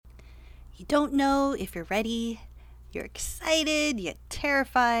You don't know if you're ready. You're excited, yet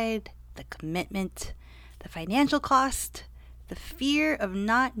terrified. The commitment, the financial cost, the fear of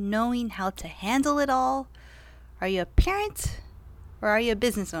not knowing how to handle it all. Are you a parent or are you a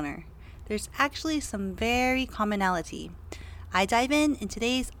business owner? There's actually some very commonality. I dive in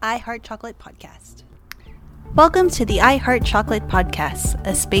today's I Heart Chocolate podcast. Welcome to the I Heart Chocolate podcast,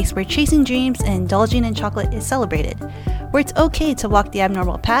 a space where chasing dreams and indulging in chocolate is celebrated, where it's okay to walk the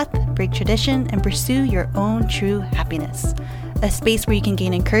abnormal path, break tradition, and pursue your own true happiness. A space where you can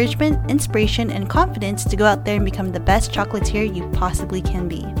gain encouragement, inspiration, and confidence to go out there and become the best chocolatier you possibly can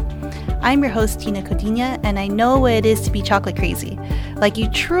be. I'm your host, Tina Codina, and I know what it is to be chocolate crazy. Like you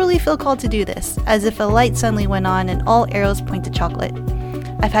truly feel called to do this, as if a light suddenly went on and all arrows point to chocolate.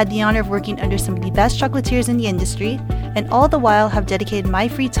 I've had the honor of working under some of the best chocolatiers in the industry, and all the while have dedicated my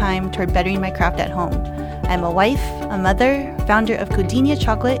free time toward bettering my craft at home. I'm a wife, a mother, founder of Codinia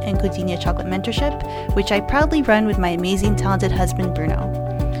Chocolate and Codinia Chocolate Mentorship, which I proudly run with my amazing, talented husband,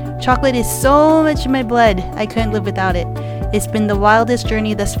 Bruno. Chocolate is so much in my blood, I couldn't live without it. It's been the wildest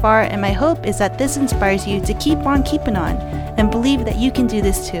journey thus far, and my hope is that this inspires you to keep on keeping on and believe that you can do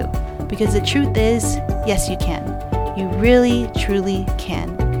this too. Because the truth is, yes, you can. You really, truly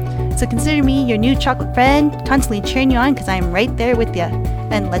can. So consider me your new chocolate friend, constantly cheering you on because I'm right there with you.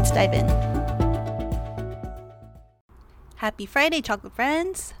 And let's dive in. Happy Friday, chocolate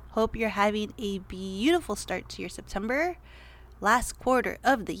friends. Hope you're having a beautiful start to your September, last quarter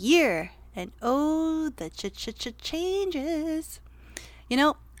of the year. And oh, the changes. You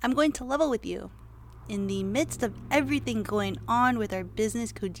know, I'm going to level with you. In the midst of everything going on with our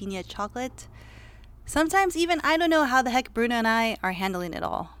business, Codinia Chocolate, sometimes even I don't know how the heck Bruno and I are handling it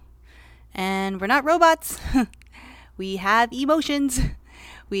all. And we're not robots. We have emotions.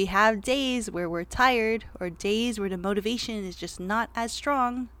 We have days where we're tired or days where the motivation is just not as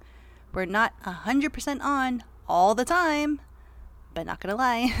strong. We're not 100% on all the time. But not gonna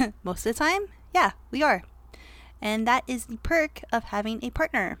lie, most of the time, yeah, we are. And that is the perk of having a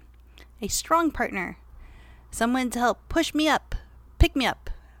partner. A strong partner. Someone to help pick me up,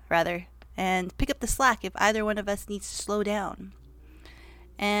 and pick up the slack if either one of us needs to slow down.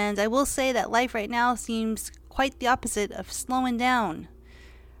 And I will say that life right now seems quite the opposite of slowing down.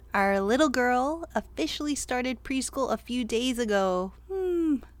 Our little girl officially started preschool a few days ago.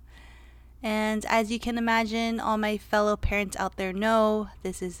 And as you can imagine, all my fellow parents out there know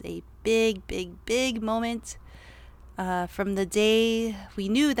this is a big, big, big moment. From the day we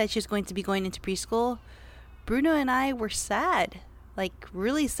knew that she was going to be going into preschool, Bruno and I were sad. Like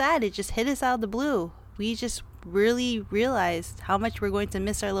really sad. It just hit us out of the blue. We just really realized how much we're going to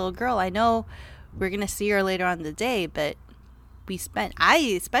miss our little girl. I know we're going to see her later on in the day, but I spent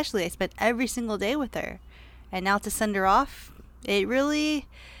every single day with her. And now to send her off, it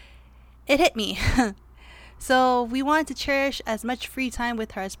hit me. So we wanted to cherish as much free time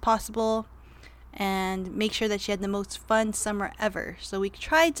with her as possible and make sure that she had the most fun summer ever. So we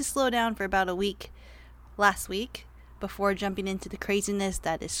tried to slow down for about a week last week before jumping into the craziness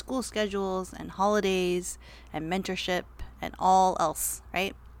that is school schedules and holidays and mentorship and all else,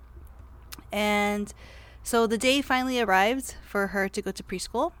 right? And so the day finally arrived for her to go to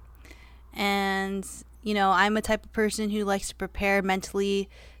preschool. And, you know, I'm a type of person who likes to prepare mentally,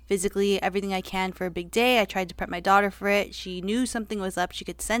 physically, everything I can for a big day. I tried to prep my daughter for it. She knew something was up. She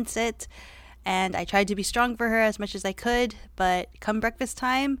could sense it. And I tried to be strong for her as much as I could. But come breakfast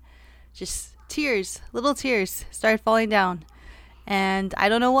time, just little tears started falling down. And I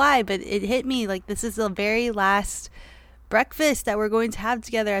don't know why, but it hit me like this is the very last breakfast that we're going to have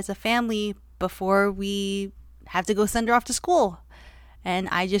together as a family before we have to go send her off to school. And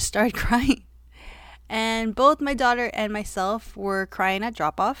I just started crying. And both my daughter and myself were crying at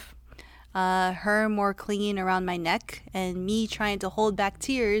drop-off. Her more clinging around my neck and me trying to hold back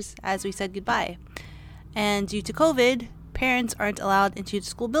tears as we said goodbye. And due to COVID, parents aren't allowed into the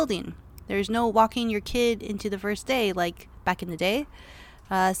school building. There's no walking your kid into the first day like back in the day.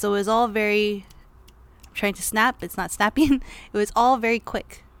 So it was all I'm trying to snap, it's not snapping. It was all very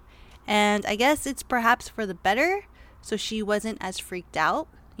quick. And I guess it's perhaps for the better, so she wasn't as freaked out,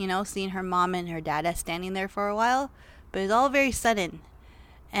 you know, seeing her mom and her dad standing there for a while. But it's all very sudden.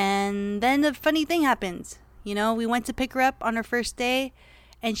 And then the funny thing happened. You know, we went to pick her up on her first day,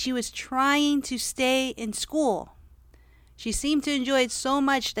 and she was trying to stay in school. She seemed to enjoy it so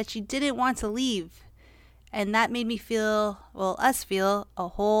much that she didn't want to leave. And that made me us feel a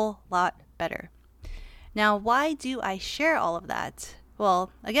whole lot better. Now, why do I share all of that?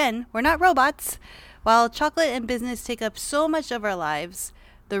 Well, again, we're not robots. While chocolate and business take up so much of our lives,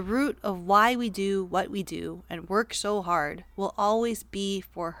 the root of why we do what we do and work so hard will always be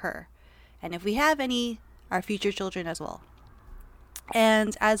for her. And if we have any, our future children as well.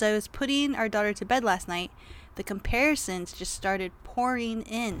 And as I was putting our daughter to bed last night, the comparisons just started pouring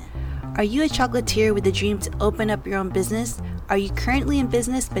in. Are you a chocolatier with a dream to open up your own business? Are you currently in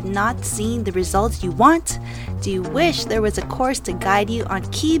business but not seeing the results you want? Do you wish there was a course to guide you on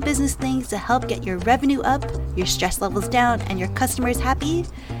key business things to help get your revenue up, your stress levels down, and your customers happy?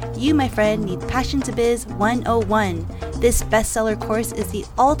 You, my friend, need Passion to Biz 101. This bestseller course is the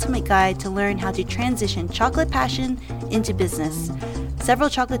ultimate guide to learn how to transition chocolate passion into business. Several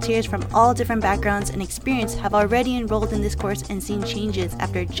chocolatiers from all different backgrounds and experience have already enrolled in this course and seen changes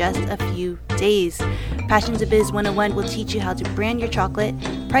after just a few days. Passion to Biz 101 will teach you how to brand your chocolate,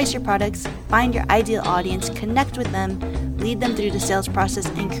 price your products, find your ideal audience, connect with them, lead them through the sales process,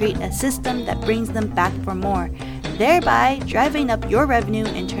 and create a system that brings them back for more, thereby driving up your revenue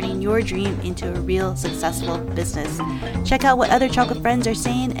and turning your dream into a real successful business. Check out what other chocolate friends are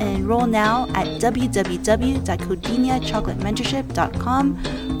saying and enroll now at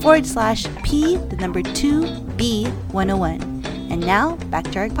www.codiniachocolatementorship.com/P2B101. And now back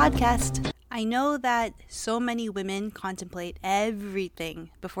to our podcast. I know that so many women contemplate everything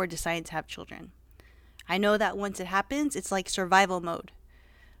before deciding to have children. I know that once it happens, it's like survival mode.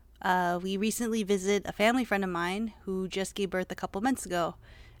 We recently visited a family friend of mine who just gave birth a couple months ago.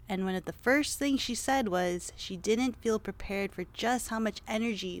 And one of the first things she said was she didn't feel prepared for just how much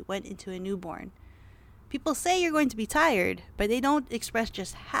energy went into a newborn. People say you're going to be tired, but they don't express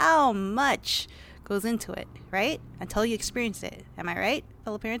just how much goes into it, right? Until you experience it. Am I right,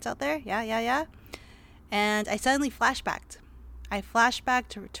 fellow parents out there? Yeah. And I suddenly flashbacked. I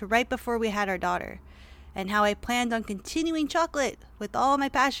flashbacked to right before we had our daughter, and how I planned on continuing chocolate with all my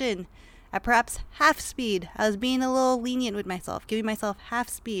passion at perhaps half speed. I was being a little lenient with myself, giving myself half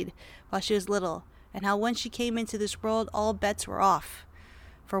speed while she was little, and how once she came into this world, all bets were off.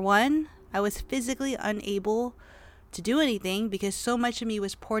 For one, I was physically unable to do anything because so much of me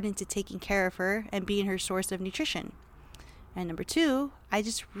was poured into taking care of her and being her source of nutrition. And number two, I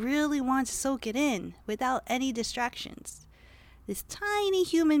just really wanted to soak it in without any distractions. This tiny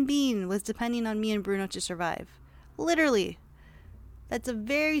human being was depending on me and Bruno to survive. Literally. That's a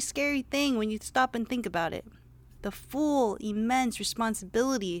very scary thing when you stop and think about it. The full, immense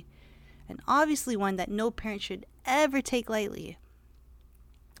responsibility, and obviously one that no parent should ever take lightly.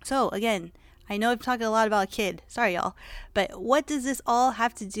 So, again, I know I've talked a lot about a kid. Sorry, y'all. But what does this all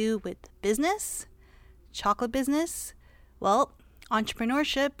have to do with business? Chocolate business? Well,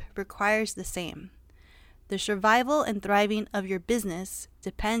 entrepreneurship requires the same. The survival and thriving of your business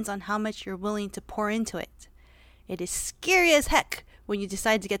depends on how much you're willing to pour into it. It is scary as heck when you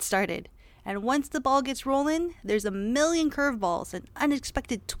decide to get started. And once the ball gets rolling, there's a million curveballs and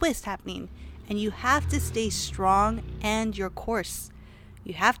unexpected twists happening. And you have to stay strong and your course.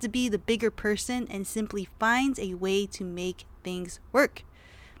 You have to be the bigger person and simply find a way to make things work.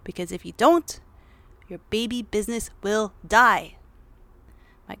 Because if you don't, your baby business will die.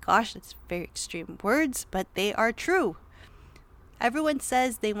 My gosh, that's very extreme words, but they are true. Everyone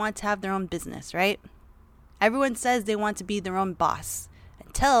says they want to have their own business, right? Everyone says they want to be their own boss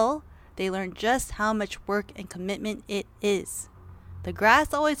until they learn just how much work and commitment it is. The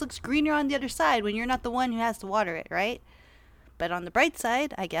grass always looks greener on the other side when you're not the one who has to water it, right? But on the bright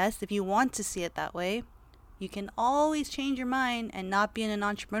side, I guess, if you want to see it that way, you can always change your mind and not be an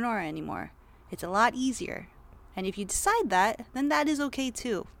entrepreneur anymore. It's a lot easier. And if you decide that, then that is okay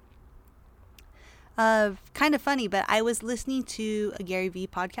too. Kind of funny, but I was listening to a Gary Vee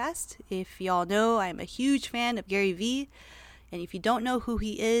podcast. If y'all know, I'm a huge fan of Gary Vee. And if you don't know who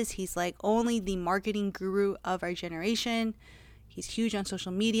he is, he's like only the marketing guru of our generation. He's huge on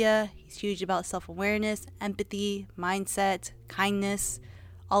social media. He's huge about self-awareness, empathy, mindset, kindness,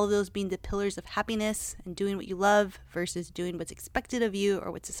 all of those being the pillars of happiness and doing what you love versus doing what's expected of you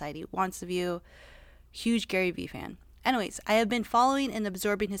or what society wants of you. Huge Gary Vee fan. Anyways, I have been following and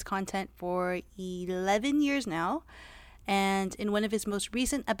absorbing his content for 11 years now. And in one of his most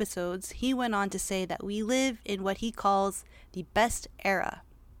recent episodes, he went on to say that we live in what he calls the best era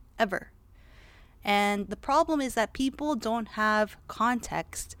ever. And the problem is that people don't have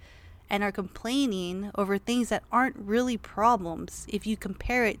context and are complaining over things that aren't really problems if you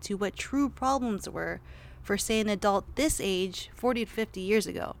compare it to what true problems were for, say, an adult this age 40 to 50 years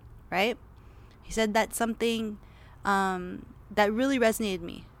ago, right? He said that something that really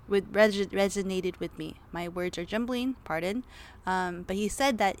resonated with me. My words are jumbling, pardon. But he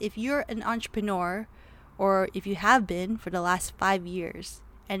said that if you're an entrepreneur, or if you have been for the last 5 years,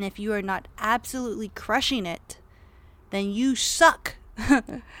 and if you are not absolutely crushing it, then you suck.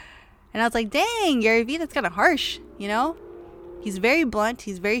 And I was like, dang, Gary Vee, that's kind of harsh, you know? He's very blunt,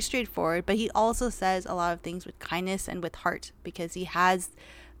 he's very straightforward, but he also says a lot of things with kindness and with heart because he has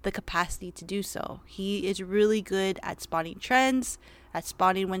the capacity to do so. He is really good at spotting trends, at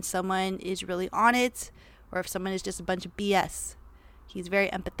spotting when someone is really on it, or if someone is just a bunch of BS. He's very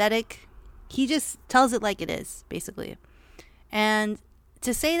empathetic. He just tells it like it is, basically. And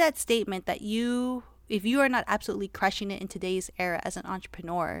to say that statement that if you are not absolutely crushing it in today's era as an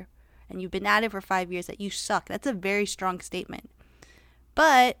entrepreneur, and you've been at it for 5 years, that you suck, that's a very strong statement.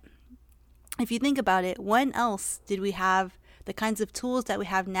 But if you think about it, when else did we have the kinds of tools that we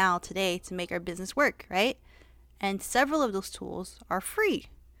have now today to make our business work, right? And several of those tools are free,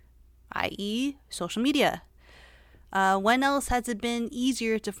 i.e. social media. When else has it been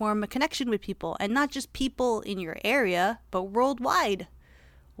easier to form a connection with people, and not just people in your area, but worldwide?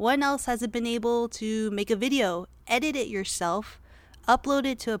 When else has it been able to make a video, edit it yourself, upload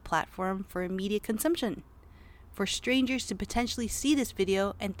it to a platform for immediate consumption, for strangers to potentially see this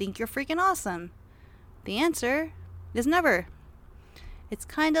video and think you're freaking awesome? The answer is never. It's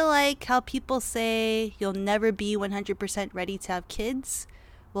kind of like how people say you'll never be 100% ready to have kids.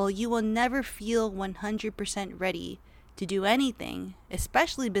 Well, you will never feel 100% ready to do anything,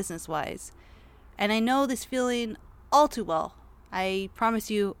 especially business-wise. And I know this feeling all too well. I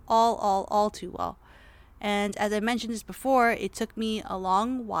promise you, all too well. And as I mentioned this before, it took me a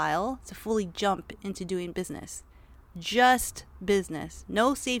long while to fully jump into doing business. Just business.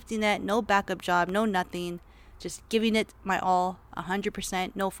 No safety net, no backup job, no nothing. Just giving it my all,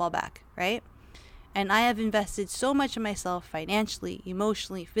 100%, no fallback, right? And I have invested so much in myself financially,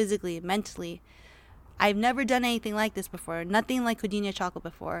 emotionally, physically, mentally. I've never done anything like this before, nothing like Codinia Chocolate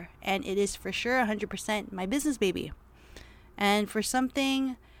before, and it is for sure 100% my business baby. And for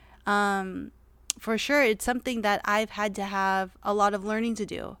something, for sure, it's something that I've had to have a lot of learning to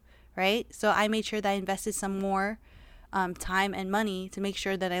do, right? So I made sure that I invested some more time and money to make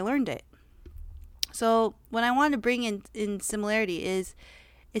sure that I learned it. So what I want to bring in similarity is,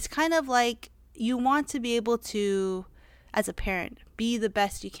 it's kind of like you want to be able to, as a parent, be the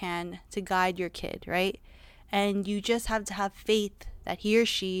best you can to guide your kid, right? And you just have to have faith that he or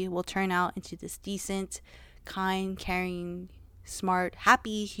she will turn out into this decent, kind, caring, smart,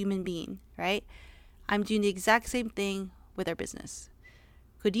 happy human being, right? I'm doing the exact same thing with our business.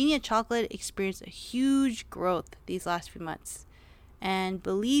 Codinia Chocolate experienced a huge growth these last few months. And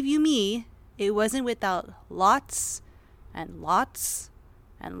believe you me, it wasn't without lots and lots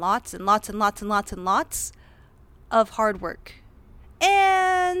and lots and lots and lots and lots and lots of hard work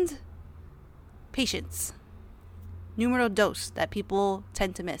and patience. Numero dos that people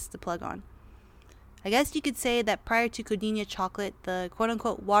tend to miss the plug on. I guess you could say that prior to Codinia Chocolate, the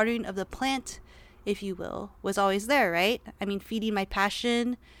quote-unquote watering of the plant, if you will, was always there, right? I mean, feeding my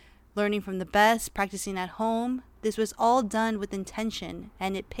passion, learning from the best, practicing at home. This was all done with intention,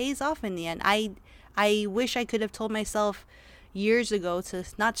 and it pays off in the end. I wish I could have told myself years ago to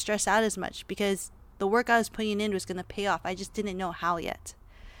not stress out as much, because the work I was putting in was going to pay off. I just didn't know how yet.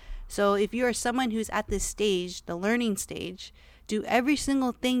 So if you are someone who's at this stage, the learning stage, do every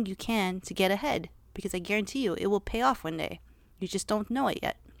single thing you can to get ahead, because I guarantee you it will pay off one day. You just don't know it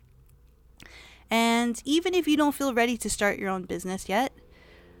yet. And even if you don't feel ready to start your own business yet,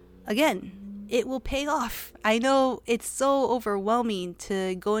 again, it will pay off. I know it's so overwhelming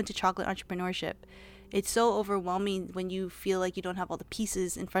to go into chocolate entrepreneurship. It's so overwhelming when you feel like you don't have all the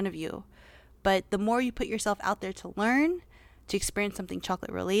pieces in front of you. But the more you put yourself out there to learn, to experience something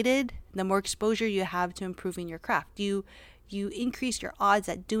chocolate related, the more exposure you have to improving your craft. You increase your odds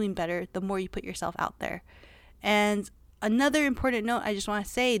at doing better the more you put yourself out there. And another important note I just want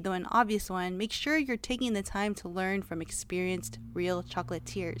to say, though an obvious one, make sure you're taking the time to learn from experienced real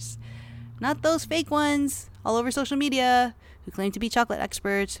chocolatiers. Not those fake ones all over social media who claim to be chocolate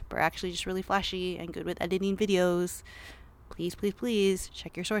experts but are actually just really flashy and good with editing videos. Please, please, please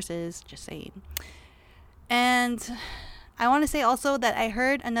check your sources. Just saying. And I want to say also that I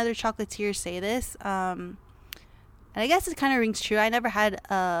heard another chocolatier say this. And I guess it kind of rings true. I never had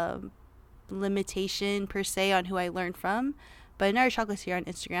a limitation per se on who I learned from. But another chocolatier on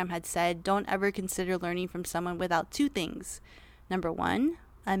Instagram had said, don't ever consider learning from someone without two things. Number one,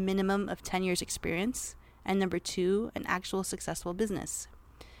 a minimum of 10 years experience. And number two, an actual successful business.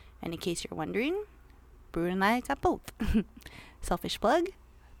 And in case you're wondering, Brune and I got both. Selfish plug,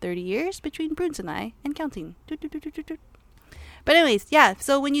 30 years between Brunes and I, and counting. But anyways, yeah,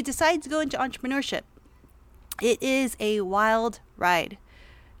 so when you decide to go into entrepreneurship, it is a wild ride.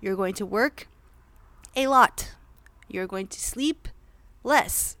 You're going to work a lot. You're going to sleep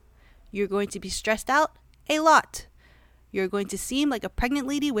less. You're going to be stressed out a lot. You're going to seem like a pregnant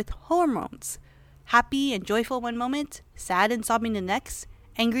lady with hormones. Happy and joyful one moment, sad and sobbing the next,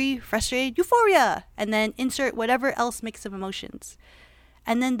 angry, frustrated, euphoria, and then insert whatever else mix of emotions.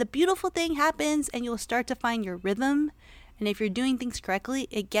 And then the beautiful thing happens and you'll start to find your rhythm. And if you're doing things correctly,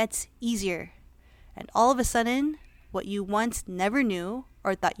 it gets easier. And all of a sudden, what you once never knew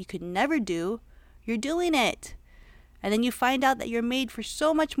or thought you could never do, you're doing it. And then you find out that you're made for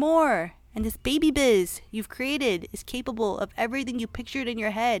so much more. And this baby biz you've created is capable of everything you pictured in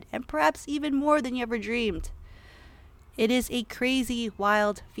your head and perhaps even more than you ever dreamed. It is a crazy,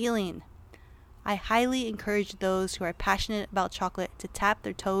 wild feeling. I highly encourage those who are passionate about chocolate to tap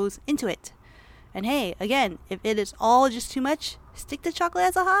their toes into it. And hey, again, if it is all just too much, stick to chocolate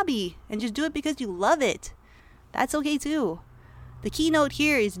as a hobby and just do it because you love it. That's okay too. The keynote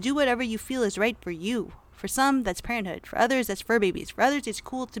here is do whatever you feel is right for you. For some, that's parenthood. For others, that's fur babies. For others, it's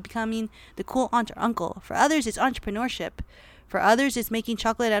cool to becoming the cool aunt or uncle. For others, it's entrepreneurship. For others, it's making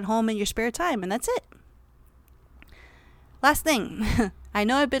chocolate at home in your spare time, and that's it. Last thing, I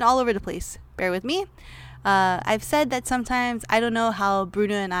know I've been all over the place. Bear with me. I've said that sometimes I don't know how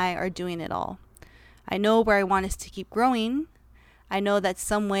Bruno and I are doing it all. I know where I want us to keep growing. I know that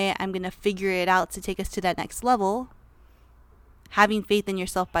some way I'm going to figure it out to take us to that next level. Having faith in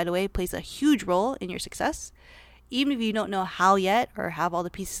yourself, by the way, plays a huge role in your success. Even if you don't know how yet or have all the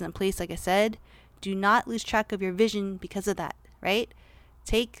pieces in place, like I said, do not lose track of your vision because of that, right?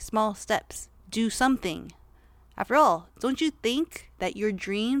 Take small steps. Do something. After all, don't you think that your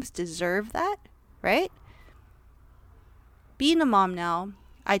dreams deserve that, right? Being a mom now,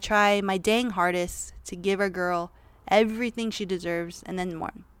 I try my dang hardest to give our girl everything she deserves and then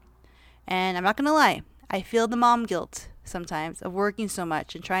more. And I'm not going to lie, I feel the mom guilt sometimes of working so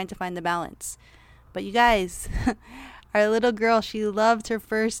much and trying to find the balance. But you guys, our little girl, she loved her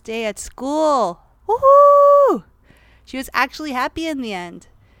first day at school. Woohoo! She was actually happy in the end.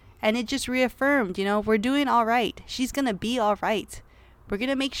 And it just reaffirmed, we're doing all right. She's going to be all right. We're going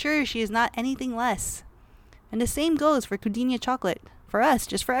to make sure she is not anything less. And the same goes for Cudinia chocolate. For us,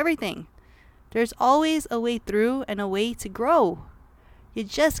 just for everything. There's always a way through and a way to grow. You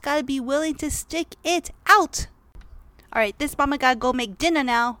just got to be willing to stick it out. All right, this mama gotta go make dinner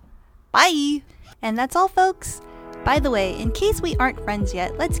now. Bye. And that's all, folks. By the way, in case we aren't friends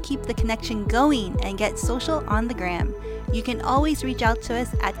yet, let's keep the connection going and get social on the gram. You can always reach out to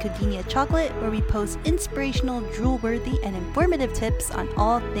us at Cudinia Chocolate, where we post inspirational, drool-worthy, and informative tips on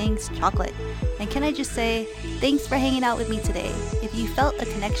all things chocolate. And can I just say, thanks for hanging out with me today. If you felt a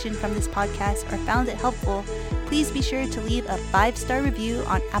connection from this podcast or found it helpful, please be sure to leave a 5-star review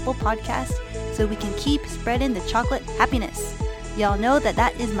on Apple Podcasts so we can keep spreading the chocolate happiness. Y'all know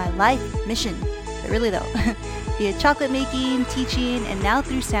that is my life mission. But really though, via chocolate making, teaching, and now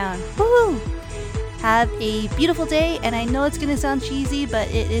through sound. Woohoo! Have a beautiful day, and I know it's going to sound cheesy, but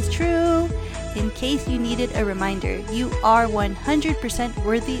it is true. In case you needed a reminder, you are 100%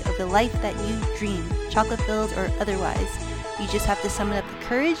 worthy of the life that you dream, chocolate-filled or otherwise. You just have to summon up the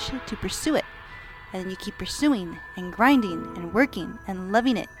courage to pursue it. And then you keep pursuing and grinding and working and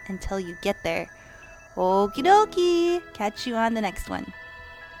loving it until you get there. Okie dokie. Catch you on the next one.